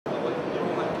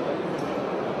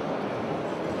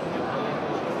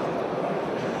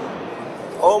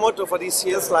Our motto for this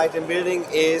year's Light+Building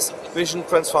is Vision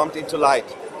Transformed into Light.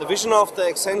 The vision of the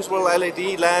exchangeable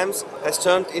LED lamps has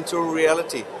turned into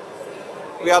reality.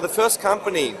 We are the first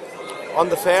company on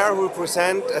the fair who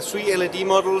present 3 LED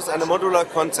models and a modular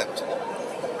concept.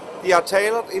 They are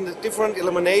tailored in the different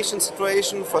illumination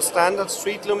situation for standard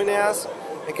street luminaires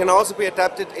and can also be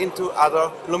adapted into other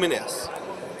luminaires.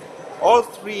 All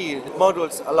 3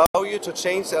 modules allow you to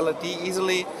change the LED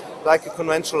easily like a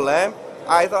conventional lamp,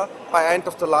 either by end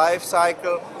of the life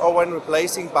cycle or when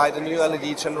replacing by the new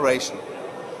LED generation.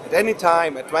 At any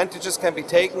time, advantages can be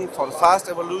taken for the fast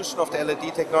evolution of the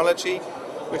LED technology,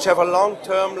 which have a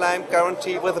long-term lamp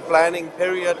guarantee with a planning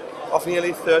period of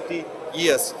nearly 30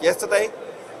 years. Yesterday,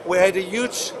 we had a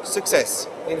huge success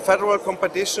in federal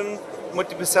competition,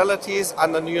 multi-specialties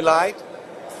under New Light.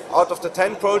 Out of the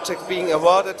 10 projects being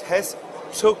awarded, Hess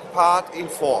took part in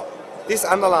 4. This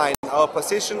underlines our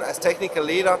position as technical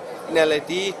leader in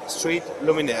LED street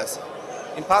luminaires.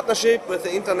 In partnership with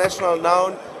the international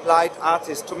known light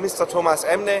artist Mr. Thomas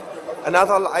Emne,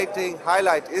 another lighting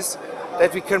highlight is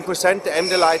that we can present the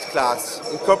MD Light class.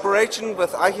 In cooperation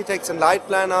with architects and light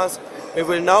planners, we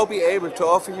will now be able to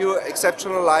offer you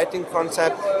exceptional lighting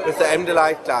concept with the MD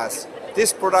Light class.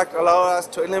 This product allows us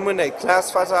to illuminate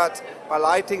glass facades by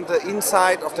lighting the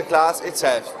inside of the glass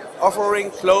itself,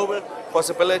 offering global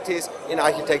possibilities in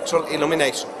architectural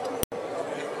illumination.